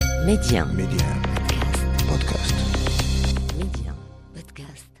ميديان بودكاست. ميديان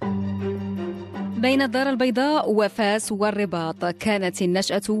بودكاست. بين الدار البيضاء وفاس والرباط كانت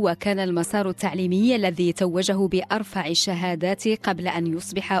النشأة وكان المسار التعليمي الذي توجه بأرفع الشهادات قبل أن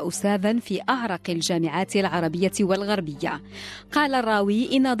يصبح أستاذا في أعرق الجامعات العربية والغربية. قال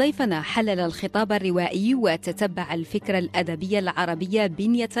الراوي إن ضيفنا حلل الخطاب الروائي وتتبع الفكر الأدبي العربي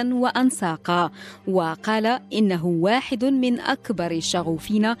بنية وأنساقا، وقال إنه واحد من أكبر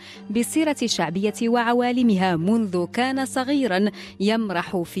الشغوفين بالسيرة الشعبية وعوالمها منذ كان صغيرا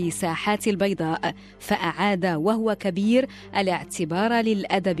يمرح في ساحات البيضاء، فأعاد وهو كبير الاعتبار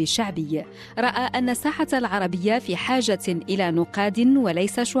للأدب الشعبي. رأى أن الساحة العربية في حاجة إلى نقاد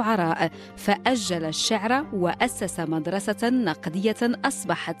وليس شعراء، فأجل الشعر وأسس مدرسة نقدية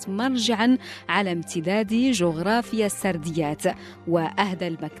أصبحت مرجعا على امتداد جغرافيا السرديات، وأهدى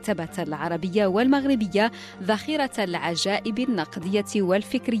المكتبة العربية والمغربية ذخيرة العجائب النقدية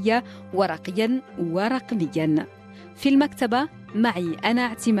والفكرية ورقيا ورقميا. في المكتبة معي أنا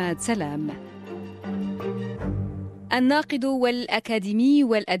اعتماد سلام. الناقد والأكاديمي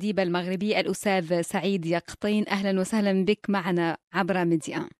والأديب المغربي الأستاذ سعيد يقطين، أهلا وسهلا بك معنا عبر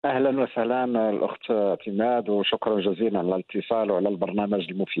ميديان. أهلا وسهلا الأخت اعتماد، وشكرا جزيلا على الاتصال وعلى البرنامج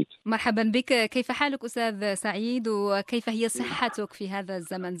المفيد. مرحبا بك، كيف حالك أستاذ سعيد وكيف هي صحتك في هذا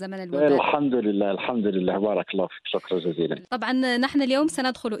الزمن، زمن الوداع؟ الحمد لله الحمد لله، بارك الله فيك، شكرا جزيلا. طبعا نحن اليوم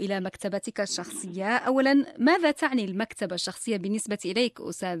سندخل إلى مكتبتك الشخصية. أولا، ماذا تعني المكتبة الشخصية بالنسبة إليك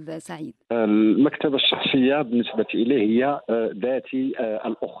أستاذ سعيد؟ المكتبة الشخصية بالنسبة إليه هي ذاتي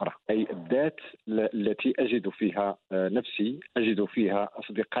الأخرى، أي الذات التي أجد فيها نفسي، أجد فيها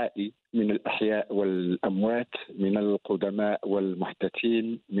أصدقائي من الأحياء والأموات، من القدماء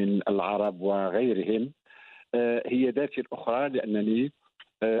والمحدثين، من العرب وغيرهم. هي ذاتي الأخرى لأنني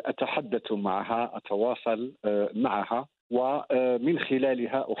أتحدث معها، أتواصل معها، ومن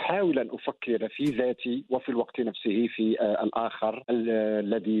خلالها أحاول أن أفكر في ذاتي وفي الوقت نفسه في الآخر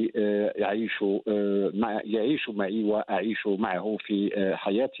الذي يعيش معي وأعيش معه في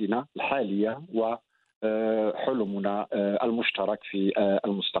حياتنا الحالية وحلمنا المشترك في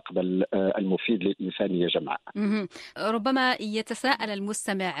المستقبل المفيد للإنسانية جمعاء. ربما يتساءل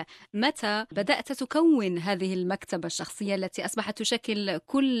المستمع، متى بدأت تكون هذه المكتبة الشخصية التي أصبحت تشكل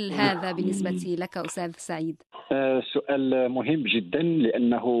كل هذا بالنسبة لك أستاذ سعيد؟ سؤال مهم جدا،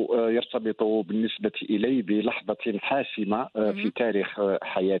 لأنه يرتبط بالنسبة إلي بلحظة حاسمة في تاريخ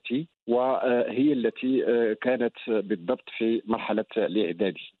حياتي، وهي التي كانت بالضبط في مرحلة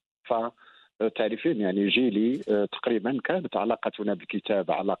الإعدادي. فتعرفين يعني جيلي تقريبا كانت علاقتنا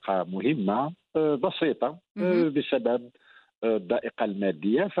بالكتاب علاقة مهمة بسيطة بسبب الضائقة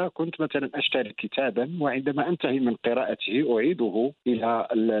المادية، فكنت مثلا أشتري كتابا وعندما أنتهي من قراءته أعيده إلى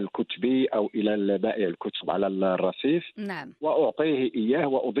الكتب أو إلى بائع الكتب على الرصيف. نعم. وأعطيه إياه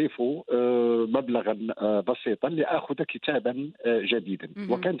وأضيف مبلغا بسيطا لأخذ كتابا جديدا.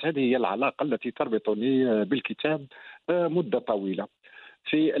 وكانت هذه هي العلاقة التي تربطني بالكتاب مدة طويلة.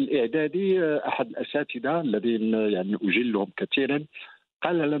 في الإعدادي أحد الأساتذة الذين يعني أجلهم كثيرا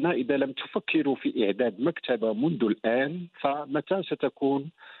قال لنا: إذا لم تفكروا في إعداد مكتبة منذ الآن، فمتى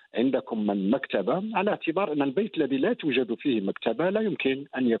ستكون عندكم من مكتبة؟ على اعتبار أن البيت الذي لا توجد فيه مكتبة لا يمكن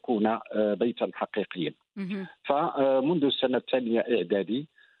أن يكون بيتا حقيقيا. فمنذ السنة الثانية إعدادي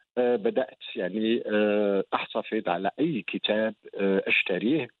بدأت يعني أحتفظ على أي كتاب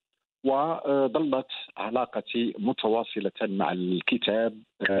أشتريه، وظلت علاقتي متواصلة مع الكتاب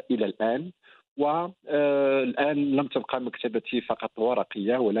إلى الآن. والآن لم تبقى مكتبتي فقط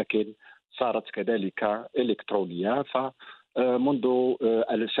ورقية، ولكن صارت كذلك إلكترونية. فمنذ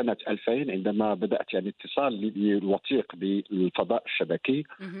سنة 2000 عندما بدأت يعني اتصالي الوثيق بالفضاء الشبكي،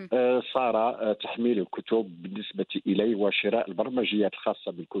 صار تحميل الكتب بالنسبة إلي وشراء البرمجيات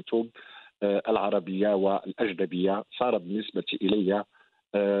الخاصة بالكتب العربية والأجنبية صار بالنسبة إلي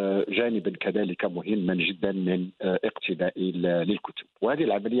جانبا كذلك مهما جدا من اقتدائي للكتب، وهذه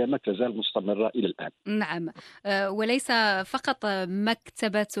العملية ما تزال مستمرة إلى الآن. نعم، وليس فقط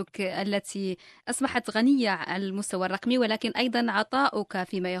مكتبتك التي أصبحت غنية على المستوى الرقمي، ولكن أيضا عطاؤك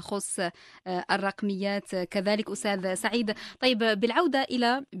فيما يخص الرقميات كذلك أستاذ سعيد. طيب، بالعودة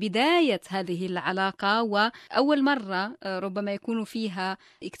إلى بداية هذه العلاقة وأول مرة ربما يكون فيها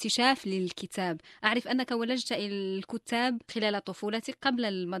اكتشاف للكتاب، أعرف أنك ولجت إلى الكتاب خلال طفولتك قبل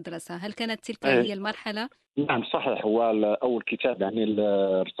المدرسة، هل كانت تلك هي المرحلة؟ نعم صحيح. هو أول كتاب يعني اللي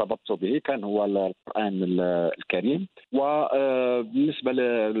ارتبطت به كان هو القرآن الكريم. وبالنسبة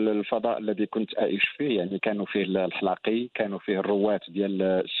للفضاء الذي كنت أعيش فيه يعني كانوا فيه الحلاقي، كانوا فيه الرواة ديال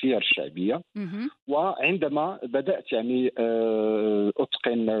السير الشعبية. وعندما بدأت يعني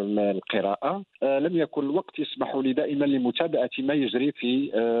أتقن القراءة لم يكن الوقت يسمح لي دائما لمتابعة ما يجري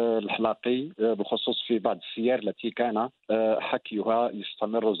في الحلاقي، بخصوص في بعض السير التي كان حكيها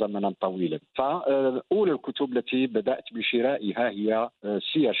يستمر زمنا طويلا. فأولى الكتب التي بدأت بشرائها هي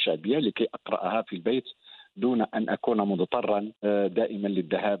السير الشعبية لكي أقرأها في البيت دون أن أكون مضطرا دائما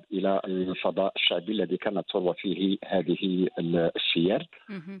للذهاب إلى الفضاء الشعبي الذي كانت تروى فيه هذه السير.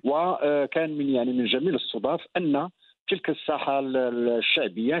 وكان من جميل الصدف أن تلك الساحة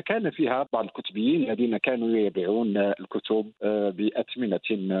الشعبية كان فيها بعض الكتبيين الذين كانوا يبيعون الكتب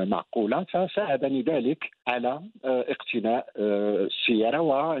بأثمنة معقولة، فساعدني ذلك على اقتناء السيارة.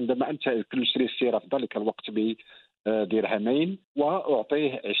 وعندما أنت تشتري السيارة في ذلك الوقت بدرهمين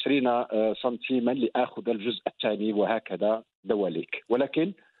وأعطيه 20 سنتيما لأخذ الجزء الثاني وهكذا دواليك.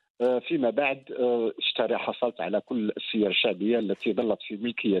 ولكن فيما بعد حصلت على كل السير الشعبية التي ظلت في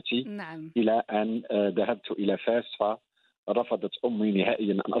ملكيتي. نعم. إلى أن ذهبت إلى فاس فرفضت أمي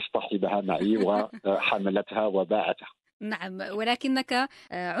نهائيا أن أصطحبها معي وحملتها وباعتها. نعم، ولكنك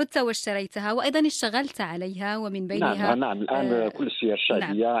عدت واشتريتها وأيضا اشتغلت عليها ومن بينها نعم الآن كل السير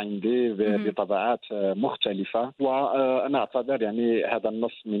الشعبية نعم. عندي بطبعات مختلفة. وأنا أعتبر يعني هذا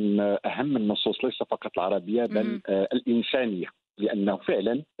النص من أهم النصوص ليس فقط العربية بل الإنسانية، لأنه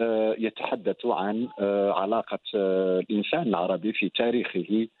فعلا يتحدث عن علاقة الإنسان العربي في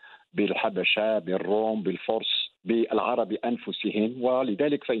تاريخه بالحبشة، بالروم، بالفرس، بالعرب أنفسهم.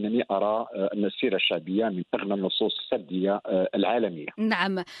 ولذلك فإنني أرى أن السيرة الشعبية من أغنى النصوص السردية العالمية.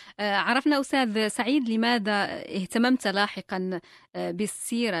 نعم. عرفنا أستاذ سعيد لماذا اهتممت لاحقا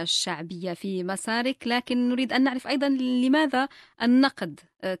بالسيرة الشعبية في مسارك، لكن نريد أن نعرف أيضا لماذا النقد،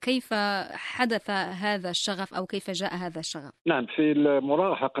 كيف حدث هذا الشغف أو كيف جاء هذا الشغف؟ نعم، في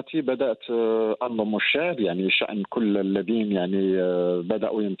المراهقة بدأت أنظم الشعر، يعني شأن كل الذين يعني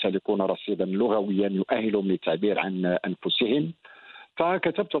بدأوا يمتلكون رصيدا لغويا يؤهلهم للتعبير عن أنفسهم.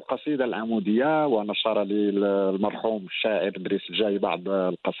 فكتبت القصيدة العمودية ونشر لي المرحوم الشاعر إدريس الجاي بعض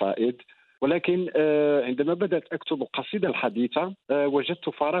القصائد. ولكن عندما بدأت أكتب القصيدة الحديثة وجدت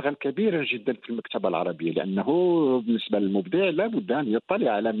فراغا كبيرا جدا في المكتبة العربية، لأنه بالنسبة للمبدع لا بد أن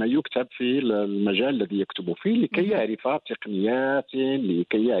يطلع على ما يكتب في المجال الذي يكتب فيه لكي يعرف تقنيات،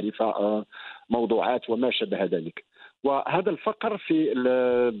 لكي يعرف موضوعات وما شابه ذلك. وهذا الفقر في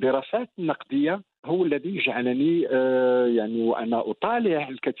الدراسات النقدية هو الذي جعلني يعني وأنا أطالع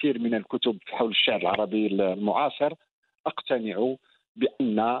الكثير من الكتب حول الشعر العربي المعاصر أقتنع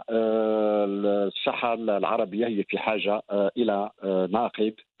بأن الساحة العربية هي في حاجة إلى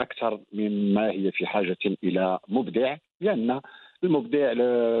ناقد أكثر مما هي في حاجة إلى مبدع، لأن المبدع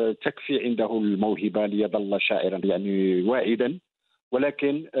تكفي عنده الموهبة ليظل شاعرا يعني واعدا.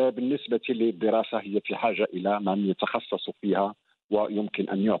 ولكن بالنسبة للدراسة هي في حاجة إلى من يتخصص فيها ويمكن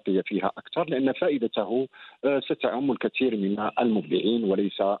أن يعطي فيها أكثر، لأن فائدته ستعم الكثير من المبدعين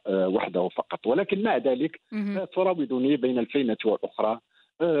وليس وحده فقط. ولكن مع ذلك تراودني بين الفينة والأخرى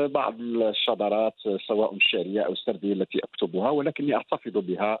بعض الشذرات سواء الشعرية أو السردية التي أكتبها، ولكني أحتفظ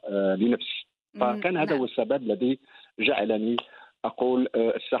بها لنفسي. فكان هذا هو السبب الذي جعلني أقول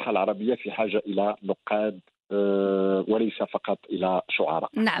الساحة العربية في حاجة إلى نقاد وليس فقط إلى شعراء.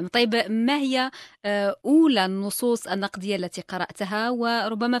 نعم. طيب، ما هي أولى النصوص النقدية التي قرأتها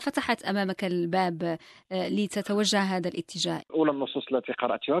وربما فتحت أمامك الباب لتتوجه هذا الاتجاه؟ أولى النصوص التي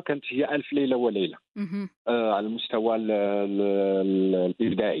قرأتها كانت هي ألف ليلة وليلة على المستوى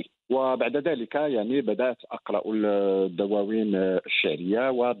الإبداعي. وبعد ذلك يعني بدأت أقرأ الدواوين الشعرية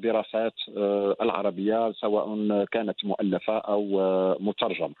والدراسات العربية سواء كانت مؤلفة أو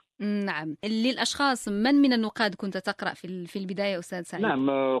مترجمة. نعم. للأشخاص من النقاد كنت تقرأ في البداية أستاذ سعيد؟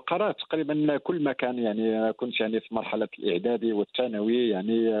 نعم، قرأت تقريبا كل مكان. يعني كنت يعني في مرحلة الإعدادي والثانوي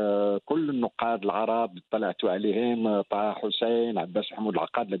يعني كل النقاد العرب اطلعت عليهم، طه حسين، عباس محمود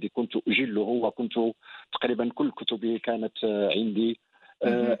العقاد الذي كنت أجله، وكنت تقريبا كل كتبه كانت عندي.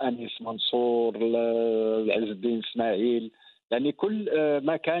 أنيس منصور، عز الدين إسماعيل، يعني كل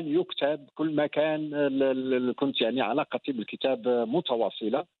ما كان يكتب، كل ما كان كنت يعني علاقتي بالكتاب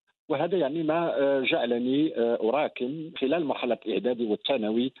متواصلة. وهذا يعني ما جعلني أراكم خلال مرحلة الإعدادي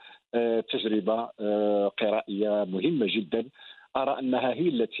والثانوي تجربة قرائية مهمة جدا، أرى أنها هي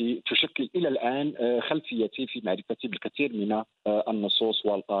التي تشكل إلى الآن خلفيتي في معرفتي بالكثير من النصوص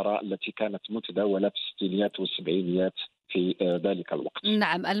والآراء التي كانت متداولة في الستينيات والسبعينيات في ذلك الوقت.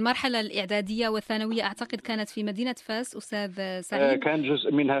 نعم، المرحلة الإعدادية والثانوية أعتقد كانت في مدينة فاس أستاذ سعيد. كان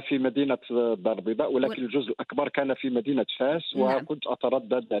جزء منها في مدينة الدار البيضاء، ولكن الجزء الأكبر كان في مدينة فاس. نعم. وكنت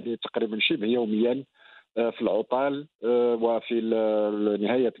أتردد يعني تقريبا شبه يوميا في العطال وفي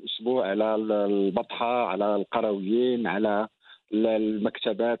نهاية الأسبوع على البطحة، على القرويين، على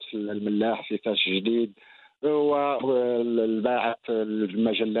المكتبات في الملاح في فاس جديد، والباعة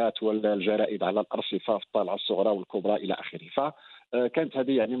المجلات والجرائد على الأرصفة في الطالعة الصغرى والكبرى إلى آخره. فكانت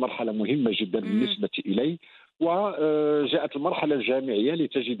هذه يعني مرحلة مهمة جدا بالنسبة إلي. وجاءت المرحلة الجامعية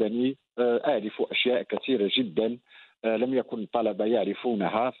لتجدني أعرف أشياء كثيرة جدا لم يكن الطلبة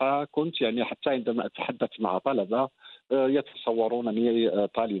يعرفونها. فكنت يعني حتى عندما أتحدث مع طلبة يتصورونني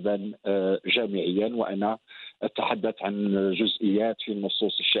طالبا جامعيا، وأنا أتحدث عن جزئيات في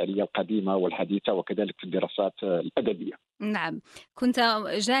النصوص الشعرية القديمة والحديثة وكذلك في الدراسات الأدبية. نعم، كنت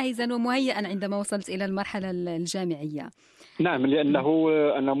جاهزا ومهيئا عندما وصلت إلى المرحلة الجامعية. نعم، لأنه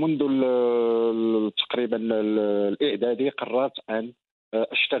أنا منذ تقريبا الإعدادي قررت أن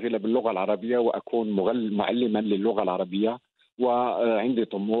أشتغل باللغة العربية وأكون معلما للغة العربية، وعندي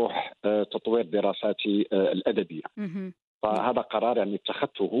طموح تطوير دراساتي الأدبية. فهذا قرار يعني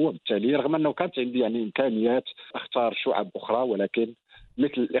اتخذته، وبالتالي رغم أنه كانت عندي يعني إمكانيات أختار شعب أخرى، ولكن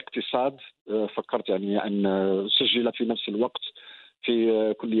مثل الاقتصاد فكرت يعني أن أسجل في نفس الوقت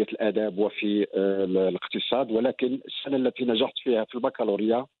في كلية الآداب وفي الاقتصاد. ولكن السنة التي نجحت فيها في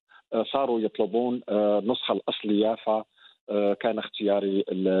البكالوريا صاروا يطلبون النسخة الأصلية، فكان اختياري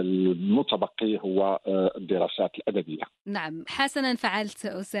المتبقي هو الدراسات الأدبية. نعم، حسنا فعلت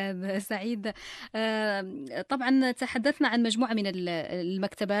أستاذ سعيد. طبعا تحدثنا عن مجموعة من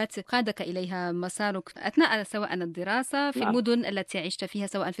المكتبات قادك إليها مسارك أثناء سواء الدراسة في نعم. المدن التي عشت فيها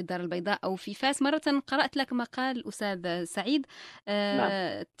سواء في الدار البيضاء أو في فاس. مرة قرأت لك مقال أستاذ سعيد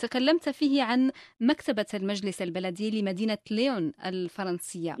نعم. تكلمت فيه عن مكتبة المجلس البلدي لمدينة ليون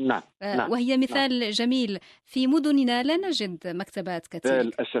الفرنسية. نعم. نعم. وهي مثال جميل. في مدننا لا نجد مكتبات كثيرة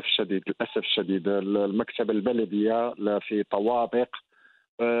للأسف الشديد. المكتبة البلدية في طوابق،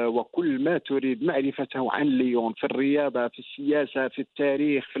 وكل ما تريد معرفته عن ليون في الرياضة، في السياسة، في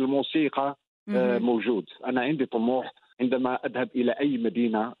التاريخ، في الموسيقى موجود. أنا عندي طموح عندما أذهب إلى أي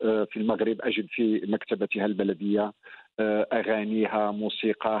مدينة في المغرب أجد في مكتبتها البلدية أغانيها،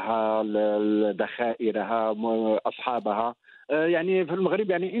 موسيقاها، ذخائرها، أصحابها. يعني في المغرب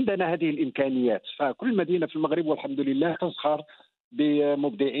يعني عندنا هذه الإمكانيات. فكل مدينة في المغرب والحمد لله تزخر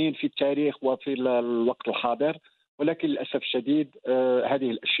بمبدعين في التاريخ وفي الوقت الحاضر، ولكن للأسف الشديد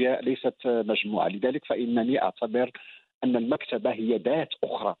هذه الأشياء ليست مجموعة. لذلك فإنني أعتبر أن المكتبة هي ذات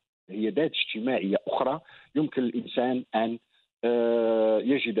أخرى، هي ذات اجتماعية أخرى يمكن الإنسان أن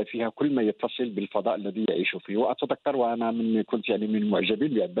يجد فيها كل ما يتصل بالفضاء الذي يعيش فيه. وأتذكر وأنا كنت يعني من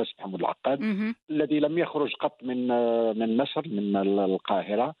معجبين بعباس محمود العقاد الذي لم يخرج قط من مصر، من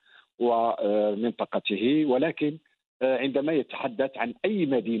القاهرة ومنطقته، ولكن عندما يتحدث عن أي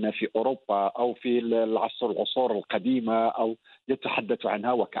مدينة في أوروبا أو في العصور القديمة أو يتحدث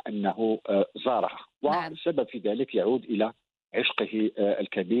عنها وكأنه زارها. والسبب في ذلك يعود إلى عشقه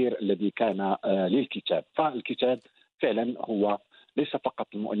الكبير الذي كان للكتاب. فالكتاب فعلا هو ليس فقط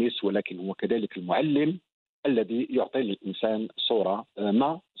المؤنس، ولكن هو كذلك المعلم الذي يعطي للإنسان صورة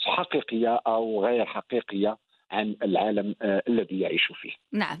ما حقيقية أو غير حقيقية عن العالم الذي يعيش فيه.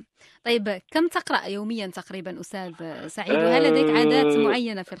 نعم. طيب، كم تقرأ يوميا تقريبا أستاذ سعيد؟ وهل لديك عادات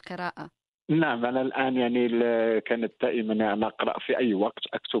معينة في القراءة؟ نعم، أنا الآن يعني كانت دائما أنا أقرأ في أي وقت،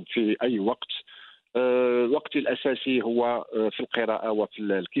 أكتب في أي وقت. وقتي الأساسي هو في القراءة وفي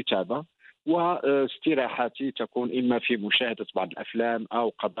الكتابة، واستراحاتي تكون إما في مشاهدة بعض الأفلام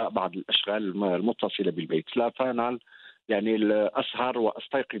أو قضاء بعض الأشغال المتصلة بالبيت. لا، فأنا يعني أسهر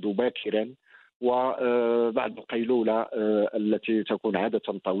وأستيقظ باكرا، وبعد القيلولة التي تكون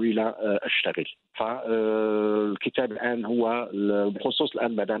عادة طويلة أشتغل. فالكتاب الآن هو بخصوص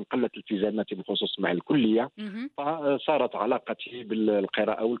الآن بعد أن قلت التزاماتي بخصوص مع الكلية، فصارت علاقتي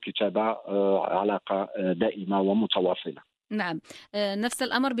بالقراءة والكتابة علاقة دائمة ومتواصلة. نعم، نفس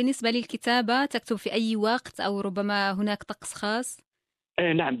الأمر بالنسبة للكتابة. تكتب في أي وقت أو ربما هناك طقس خاص؟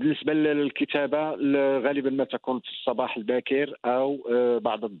 نعم، بالنسبة للكتابة غالبا ما تكون في الصباح الباكر أو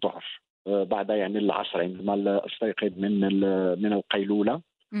بعد الظهر، بعد يعني العصر عندما استيقظ من القيلولة.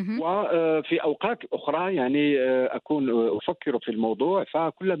 وفي أوقات أخرى يعني أكون أفكر في الموضوع،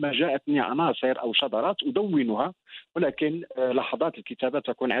 فكلما جاءتني عناصر أو شذرات أدونها، ولكن لحظات الكتابة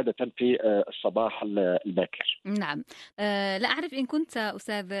تكون عادة في الصباح الباكر. نعم. لا أعرف إن كنت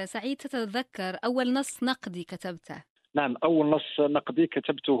أستاذ سعيد تتذكر أول نص نقدي كتبته؟ نعم، أول نص نقدي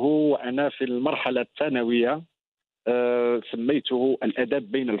كتبته وأنا في المرحلة الثانوية سميته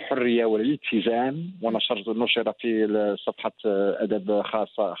الأدب بين الحرية والالتزام، نشر في صفحة أدب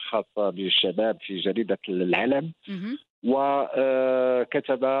خاصة بالشباب في جريدة العالم.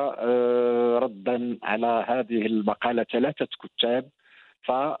 وكتب ردا على هذه المقالة 3 كتاب،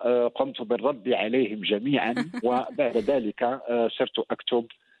 فقمت بالرد عليهم جميعا. وبعد ذلك صرت أكتب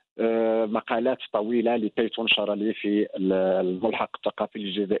مقالات طويلة لكي تنشر لي في الملحق الثقافي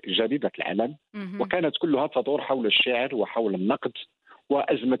لجريدة العالم، وكانت كلها تدور حول الشعر وحول النقد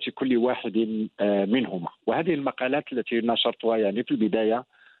وأزمة كل واحد منهما. وهذه المقالات التي نشرتها يعني في البداية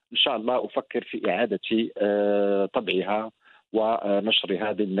إن شاء الله أفكر في إعادة طبعها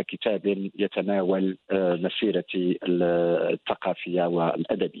ونشرها ضمن كتاب يتناول مسيرتي الثقافية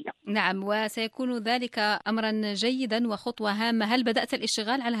والأدبية. نعم، وسيكون ذلك أمرا جيدا وخطوة هامة. هل بدأت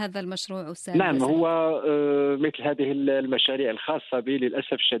الاشتغال على هذا المشروع أستاذ؟ نعم، هو مثل هذه المشاريع الخاصة بي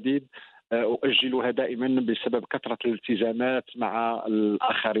للأسف الشديد أؤجلها دائما بسبب كثرة الالتزامات مع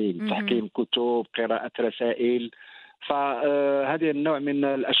الآخرين، تحكيم كتب، قراءة رسائل. فهذه النوع من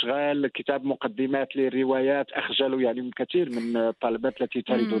الأشغال، كتاب مقدمات للروايات، أخجل يعني من كثير من الطلبات التي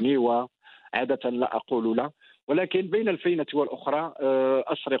تردني وعادة لا أقول لا، ولكن بين الفينة والأخرى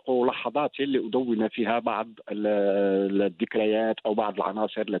أسرق لحظات لأدون فيها بعض الذكريات أو بعض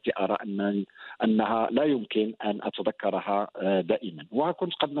العناصر التي أرى أنها لا يمكن أن أتذكرها دائما.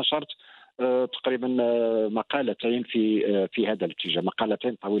 وكنت قد نشرت تقريبا مقالتين في هذا الاتجاه،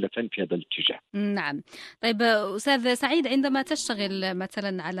 مقالتين طويلتين في هذا الاتجاه. نعم. طيب أستاذ سعيد، عندما تشتغل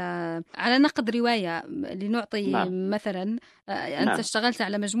مثلا على نقد رواية، لنعطي مثلا أنت اشتغلت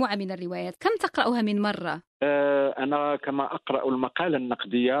على مجموعة من الروايات، كم تقرأها من مرة؟ أنا كما أقرأ المقالة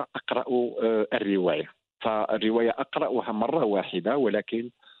النقدية أقرأ الرواية، فالرواية أقرأها مرة واحدة، ولكن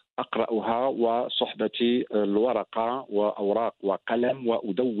أقرأها وصحبتي الورقة وأوراق وقلم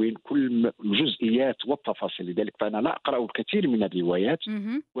وأدون كل الجزئيات والتفاصيل. لذلك فأنا لا أقرأ الكثير من الروايات،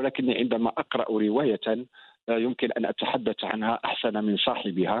 ولكني عندما أقرأ رواية يمكن أن أتحدث عنها أحسن من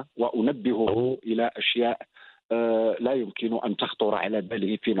صاحبها وأنبهه إلى أشياء لا يمكن أن تخطر على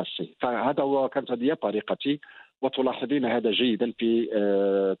باله في نصه. كانت هذه طريقتي، وتلاحظين هذا جيدا في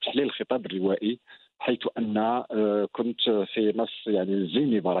تحليل الخطاب الروائي، حيث أن كنت في نص يعني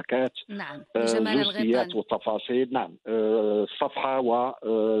زيني بركات. نعم، جزئيات وتفاصيل. نعم، الصفحة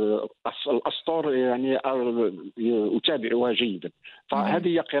والأسطر يعني أتابعها جيدا. فهذه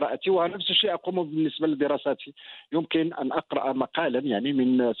هي قراءتي، ونفس الشيء أقوم بالنسبة لدراساتي. يمكن أن أقرأ مقالا يعني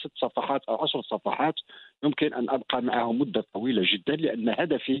من 6 صفحات أو 10 صفحات، يمكن أن أبقى معه مدة طويلة جدا، لأن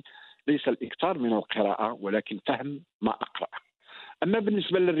هدفي ليس الإكثار من القراءة ولكن فهم ما أقرأ. أما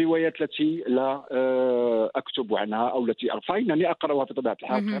بالنسبة للروايات التي لا أكتب عنها أو التي فإنني أقرأها في طبيعة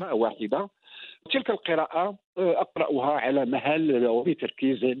الحال قراءة واحدة. تلك القراءة أقرأها على مهل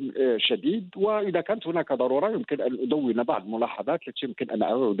وبتركيز شديد، وإذا كانت هناك ضرورة يمكن أن أدون بعض الملاحظات التي يمكن أن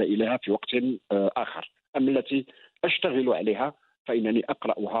أعود إليها في وقت آخر. أما التي أشتغل عليها فإنني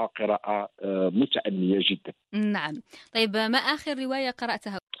أقرأها قراءة متأنية جدا. نعم. طيب ما آخر رواية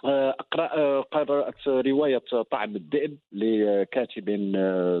قرأتها؟ قرأت رواية طعم الذئب لكاتب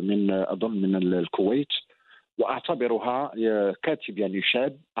من أظن من الكويت، وأعتبرها كاتب يعني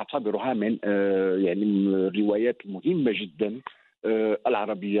شاب، أعتبرها من يعني الروايات المهمة جدا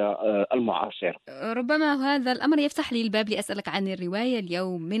العربية المعاصرة. ربما هذا الأمر يفتح لي الباب لأسألك عن الرواية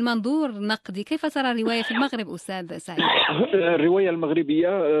اليوم من منظور نقدي. كيف ترى الرواية في المغرب أستاذ سعيد؟ الرواية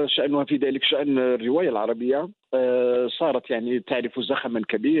المغربية شأنها في ذلك شأن الرواية العربية، صارت يعني تعرف زخما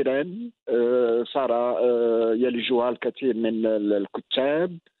كبيرا، صار يلجها الكثير من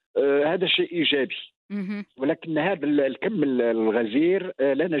الكتاب. هذا شيء إيجابي، ولكن هذا الكم الغزير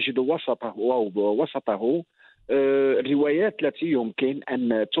لا نجد وسطه الروايات التي يمكن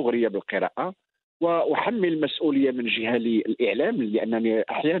أن تغري بالقراءة. وأحمل المسؤولية من جهة للإعلام، لأنني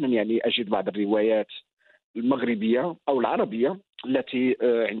أحيانا يعني أجد بعض الروايات المغربية أو العربية التي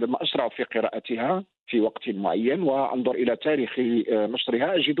عندما أسرع في قراءتها في وقت معين وأنظر إلى تاريخ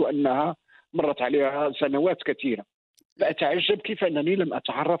نشرها أجد أنها مرت عليها سنوات كثيرة، فأتعجب كيف أنني لم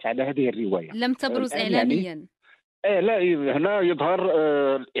أتعرف على هذه الرواية. لم تبرز إعلاميا؟ يعني لا، هنا يظهر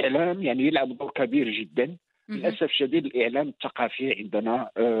الإعلام يعني يلعب دور كبير جدا. للأسف الشديد الإعلام الثقافي عندنا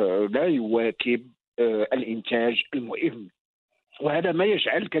لا يواكب الإنتاج المهم، وهذا ما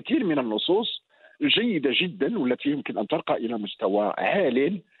يجعل كثير من النصوص جيدة جدا والتي يمكن أن ترقى إلى مستوى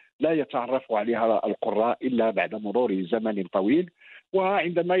عال لا يتعرف عليها القراء إلا بعد مرور زمن طويل.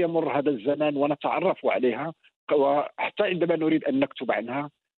 وعندما يمر هذا الزمان ونتعرف عليها، وحتى عندما نريد أن نكتب عنها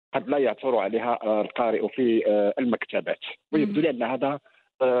قد لا يعثر عليها القارئ في المكتبات، ويبدو لي أن هذا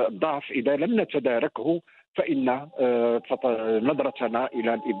ضعف إذا لم نتداركه، فإن نظرتنا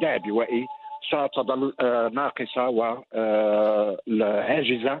إلى الإبداع الروائي ستظل ناقصة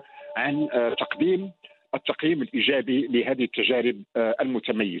وعاجزة عن تقديم التقييم الإيجابي لهذه التجارب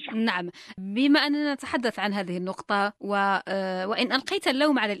المتميزة. نعم، بما أننا نتحدث عن هذه النقطة وإن ألقيت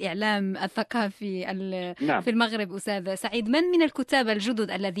اللوم على الإعلام الثقافي نعم. في المغرب أستاذ سعيد، من الكتاب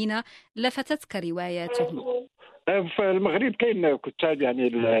الجدد الذين لفتتك رواياتهم؟ في المغرب كاين كتاب يعني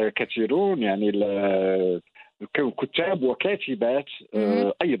الكثيرون، يعني كتاب وكاتبات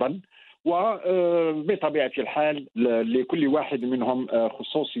أيضا، وبطبيعة الحال لكل واحد منهم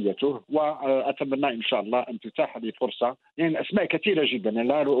خصوصيته، وأتمنى إن شاء الله أن تتاح لي فرصة. يعني أسماء كثيرة جدا،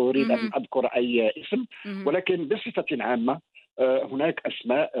 لا أريد أن أذكر أي اسم، ولكن بصفة عامة هناك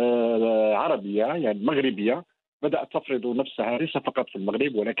أسماء عربية يعني مغربية بدأت تفرض نفسها ليس فقط في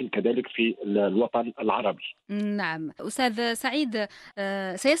المغرب ولكن كذلك في الوطن العربي. نعم أستاذ سعيد،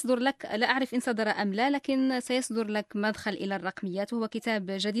 سيصدر لك، لا أعرف إن صدر أم لا، لكن سيصدر لك مدخل إلى الرقميات، وهو كتاب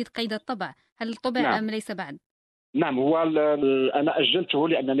جديد قيد الطبع، هل طبع نعم. أم ليس بعد؟ نعم، هو أنا أجلته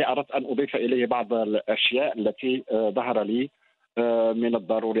لأنني أردت أن أضيف إليه بعض الأشياء التي ظهر لي من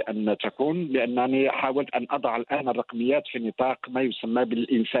الضروري أن تكون، لأنني حاولت أن أضع الآن الرقميات في نطاق ما يسمى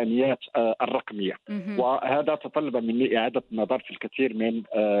بالإنسانيات الرقمية، وهذا تطلب مني إعادة النظر في الكثير من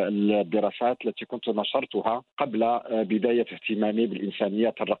الدراسات التي كنت نشرتها قبل بداية اهتمامي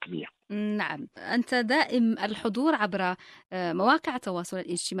بالإنسانيات الرقمية. نعم، أنت دائم الحضور عبر مواقع التواصل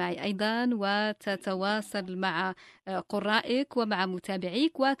الاجتماعي أيضا، وتتواصل مع قرائك ومع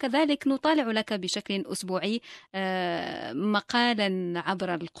متابعيك، وكذلك نطالع لك بشكل أسبوعي مقالا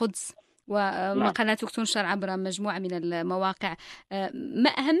عبر القدس، ومقالاتك تنشر عبر مجموعة من المواقع. ما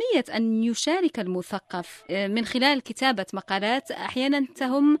أهمية أن يشارك المثقف من خلال كتابة مقالات أحيانا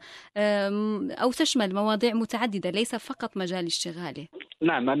تهم أو تشمل مواضيع متعددة ليس فقط مجال اشتغاله؟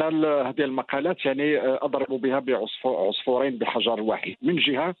 نعم، أنا هذه المقالات يعني أضرب بها بعصفورين بحجر واحد. من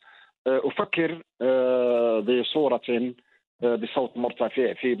جهة أفكر بصورة بصوت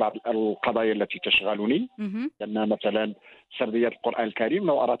مرتفع في بعض القضايا التي تشغلني، لأن مثلا سرديات القرآن الكريم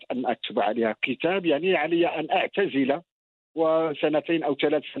لو أردت أن أكتب عليها كتاب يعني علي أن أعتزل وسنتين أو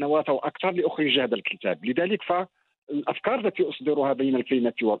 3 سنوات أو أكثر لأخرج هذا الكتاب. لذلك الأفكار التي أصدرها بين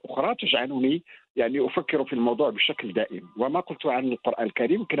الكلمة والأخرى تجعلني يعني أفكر في الموضوع بشكل دائم، وما قلت عن القرآن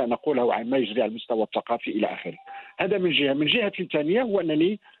الكريم يمكن أن أقوله عن ما يجري على المستوى الثقافي إلى آخره. هذا من جهة. من جهة ثانية هو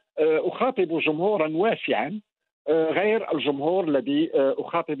أنني أخاطب جمهورا واسعا غير الجمهور الذي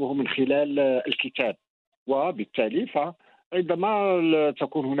أخاطبه من خلال الكتاب، وبالتالي عندما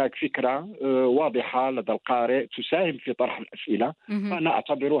تكون هناك فكرة واضحة لدى القارئ تساهم في طرح الأسئلة، فأنا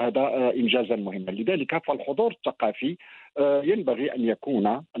أعتبر هذا إنجازا مهما. لذلك فالحضور الثقافي ينبغي أن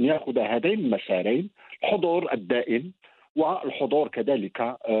يأخذ هذين المسارين، الحضور الدائم والحضور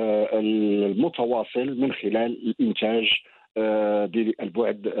كذلك المتواصل من خلال الإنتاج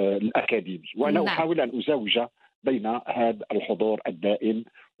بالبعد الأكاديمي. وأنا أحاول أن أزوج بين هذا الحضور الدائم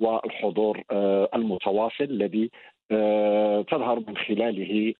والحضور المتواصل الذي تظهر من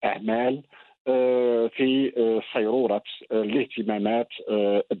خلاله أعمال في صيرورة الاهتمامات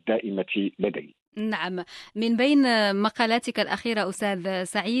الدائمة لدي. نعم، من بين مقالاتك الأخيرة أستاذ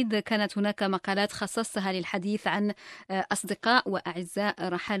سعيد كانت هناك مقالات خصصتها للحديث عن أصدقاء وأعزاء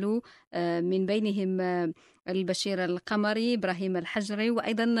رحلوا، من بينهم البشير القمري، إبراهيم الحجري،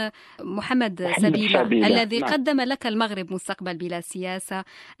 وأيضا محمد سبيلة الذي نعم. قدم لك المغرب مستقبل بلا سياسة.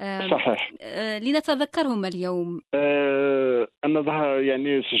 صحيح. لنتذكرهم اليوم. أنا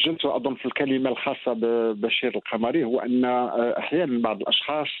يعني سجلت أظن في الكلمة الخاصة ببشير القمري هو أن أحيانا بعض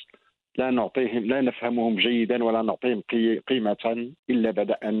الأشخاص لا نفهمهم جيدا ولا نعطيهم قيمة إلا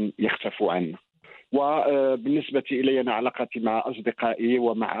بعد أن يختفوا عنا. وبالنسبة إلي أنا علاقتي مع أصدقائي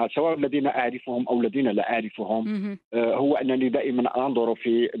ومع سواء الذين أعرفهم أو الذين لا أعرفهم هو أنني دائما أنظر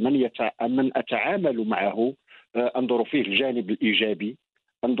في من أتعامل معه، أنظر فيه الجانب الإيجابي،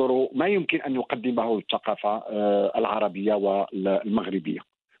 أنظر ما يمكن أن يقدمه الثقافة العربية والمغربية.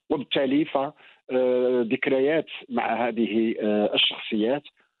 وبالتالي فذكريات مع هذه الشخصيات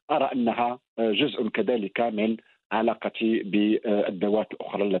أرى أنها جزء كذلك من علاقتي بالذوات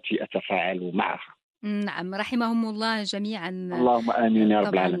الأخرى التي أتفاعل معها. نعم، رحمهم الله جميعا. اللهم آمين يا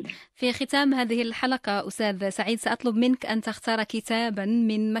رب العالمين. في ختام هذه الحلقة أستاذ سعيد سأطلب منك أن تختار كتابا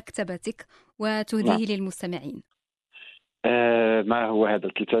من مكتبتك وتهديه للمستمعين. ما هو هذا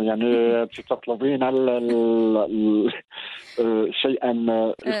الكتاب؟ يعني تطلبين شيئا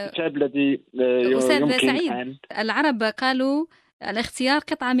الكتاب الذي أستاذ سعيد العرب قالوا الاختيار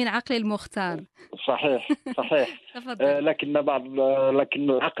قطعة من عقل المختار. صحيح. لكن لكن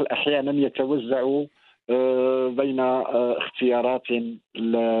العقل أحيانا يتوزع بين اختيارات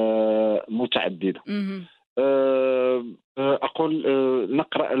متعددة. أقول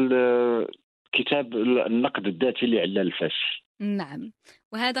نقرأ كتاب النقد الذاتي لعلال الفاشي. نعم،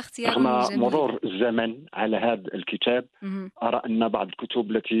 وهذا اختيار رغم جميل. مرور الزمن على هذا الكتاب أرى أن بعض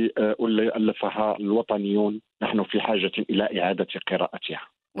الكتب التي ألفها الوطنيون نحن في حاجة إلى إعادة قراءتها.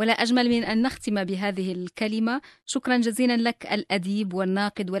 ولا أجمل من أن نختم بهذه الكلمة. شكرا جزيلا لك الأديب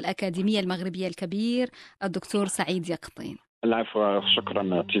والناقد والأكاديمية المغربية الكبير الدكتور سعيد يقطين. العفو،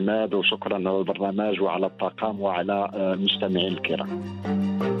 شكرا اعتماد، وشكرا على البرنامج وعلى الطاقم وعلى المستمعين الكرام.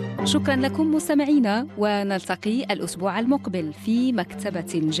 شكرا لكم مستمعينا، ونلتقي الأسبوع المقبل في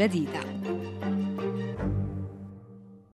مكتبة جديدة.